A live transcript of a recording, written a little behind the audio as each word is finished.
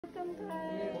Welcome,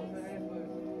 guys.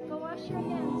 Go wash your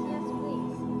hands. Yes,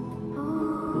 please.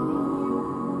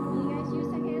 You guys use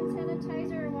a hand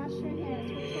sanitizer or wash your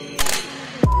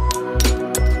hands?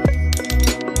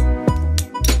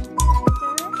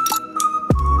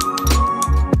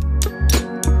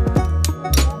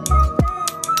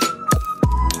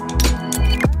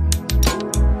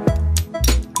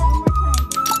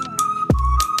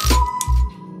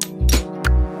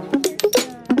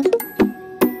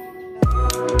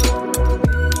 Which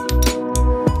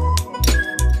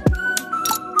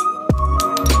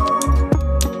one do you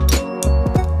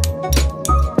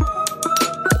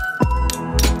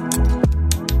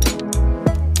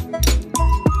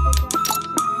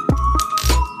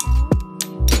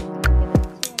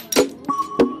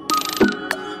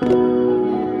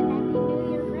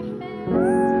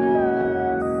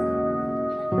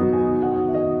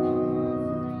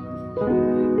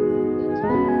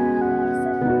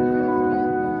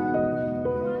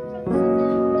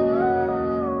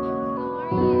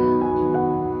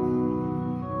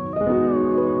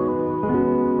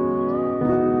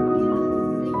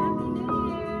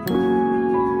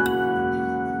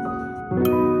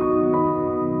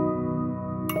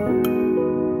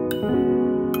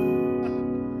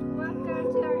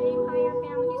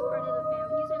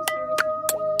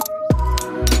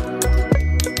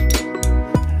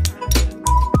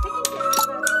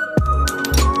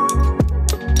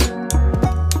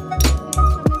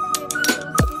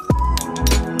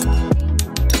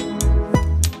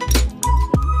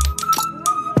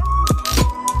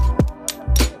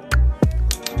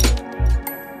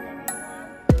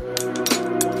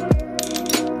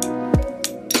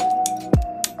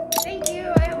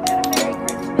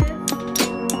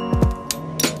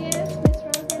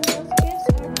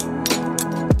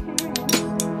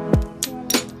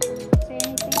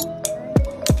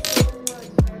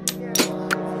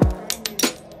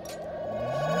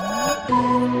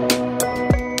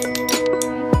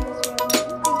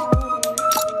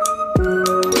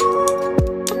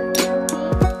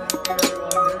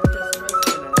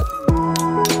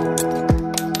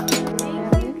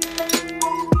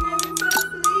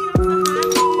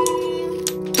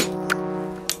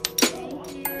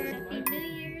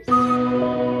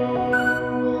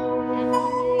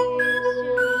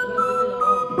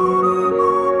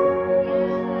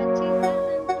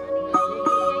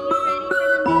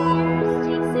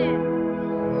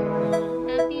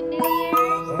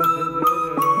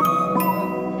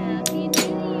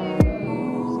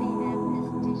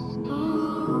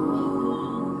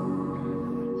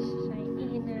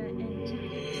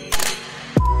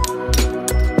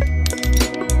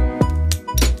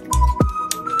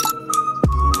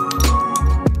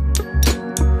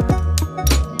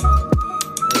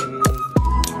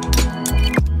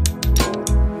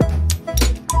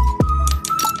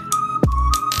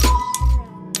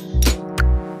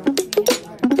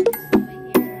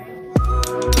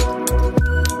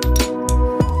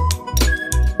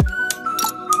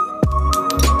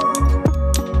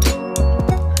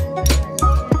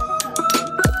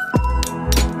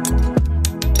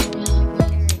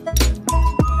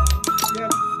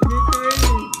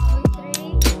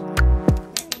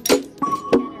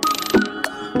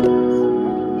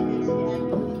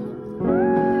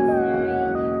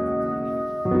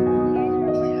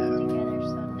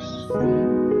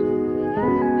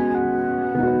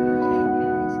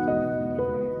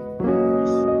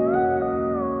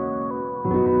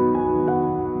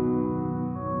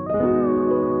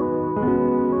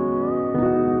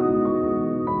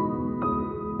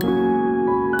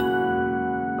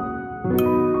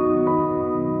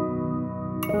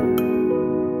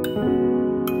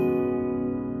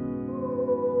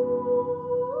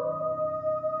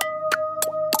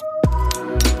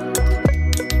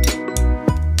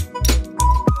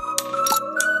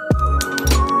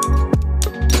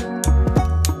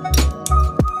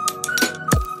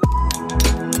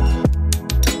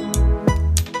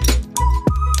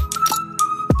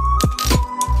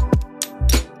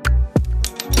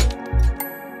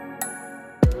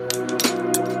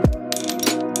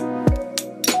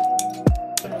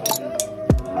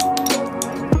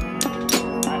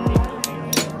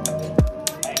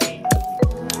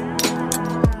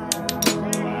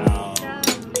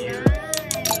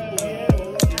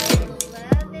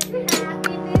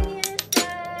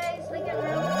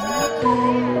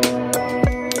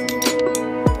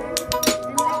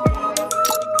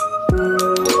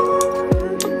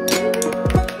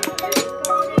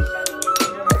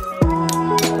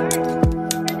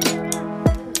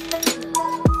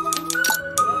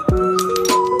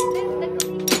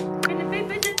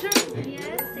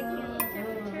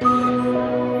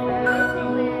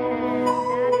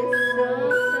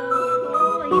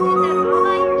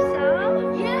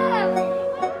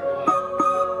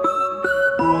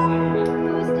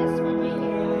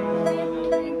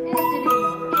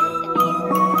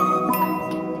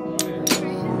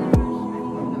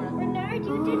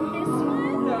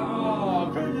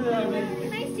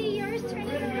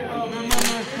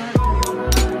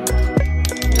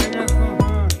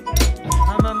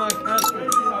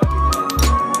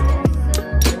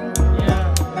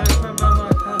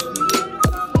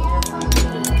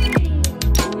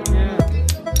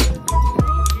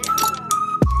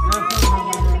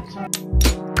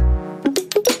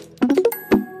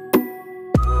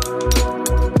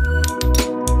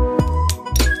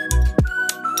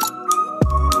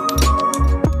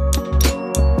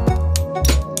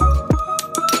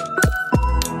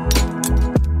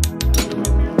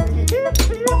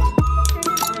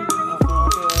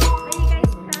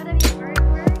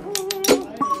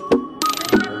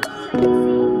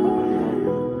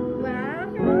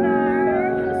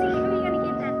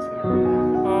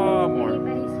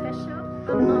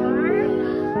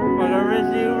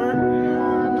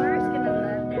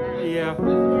Yeah. Yeah,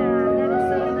 that is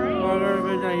so nice. Well,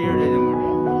 everybody's not here anymore.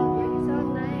 So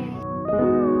nice.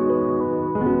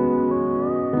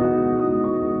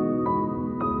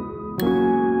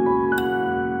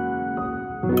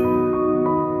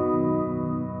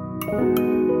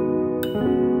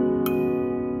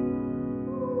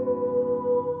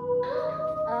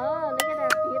 Oh, look at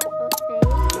that beautiful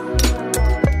face. You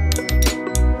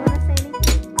want to say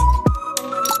anything? What do you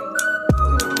want to say?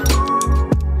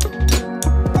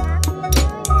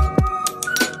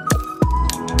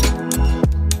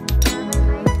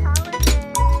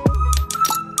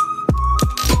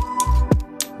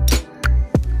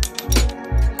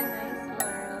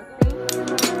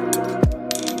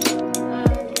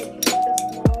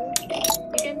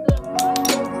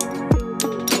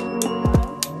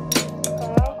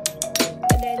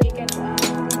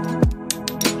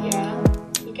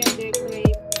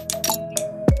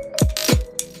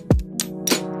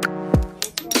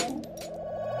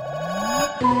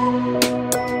 Happy New Year!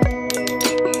 Have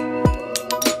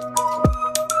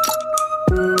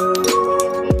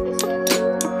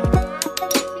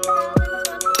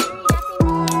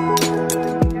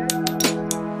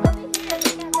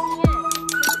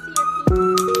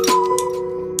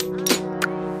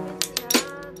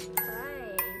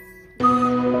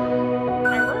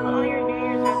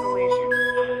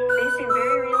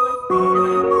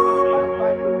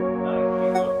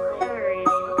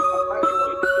nice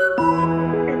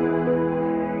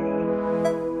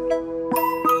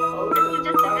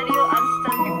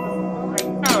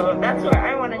holiday. That's where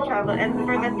I want to travel. And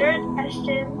for the third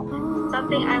question,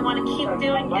 something I want to keep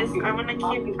doing is I want to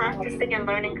keep practicing and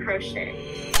learning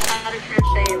crochet. How to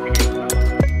crochet in it.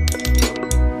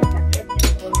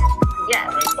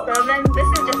 Yes. So then this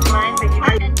is just mine, but you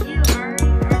and you,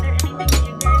 Ari, are there anything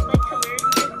you guys like to learn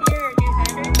this year or do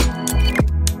better?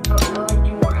 I want to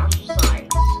do more exercise.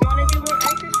 You want to do more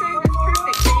exercise? That's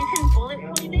perfect. So you can bullet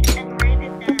point it and write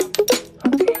it down.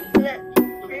 Okay. So that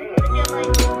when you're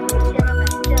like, get on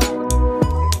that hill.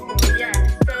 Yeah.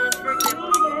 So for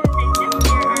example, this year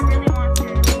I really want to,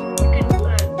 you can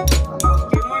put,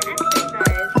 do more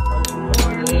exercise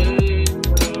or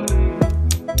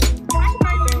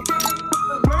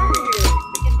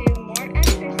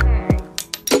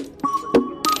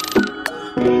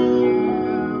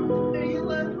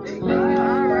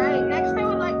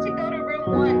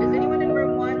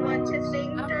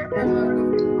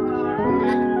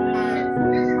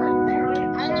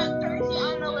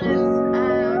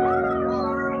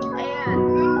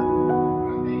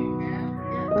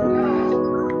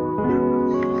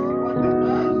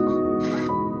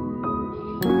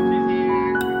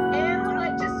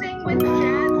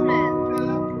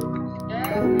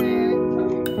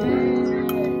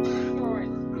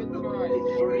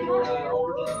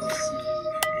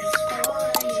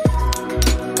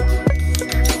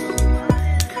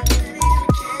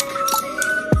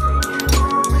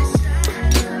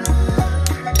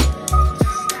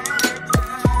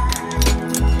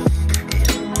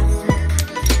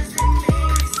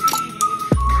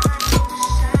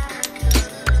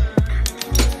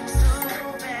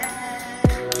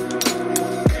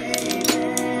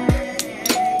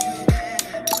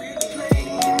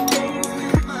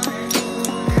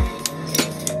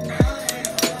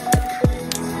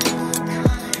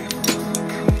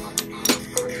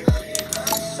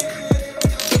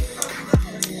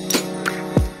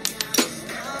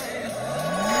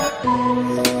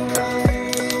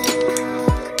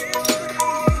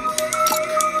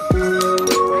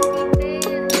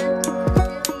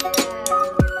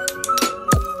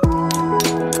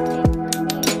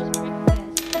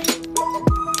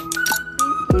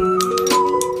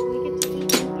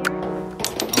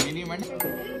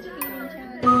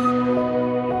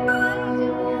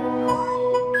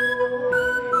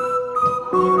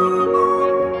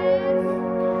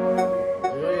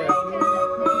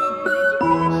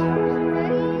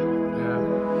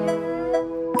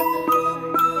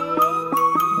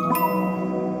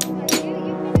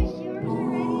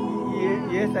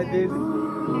Yes, I did.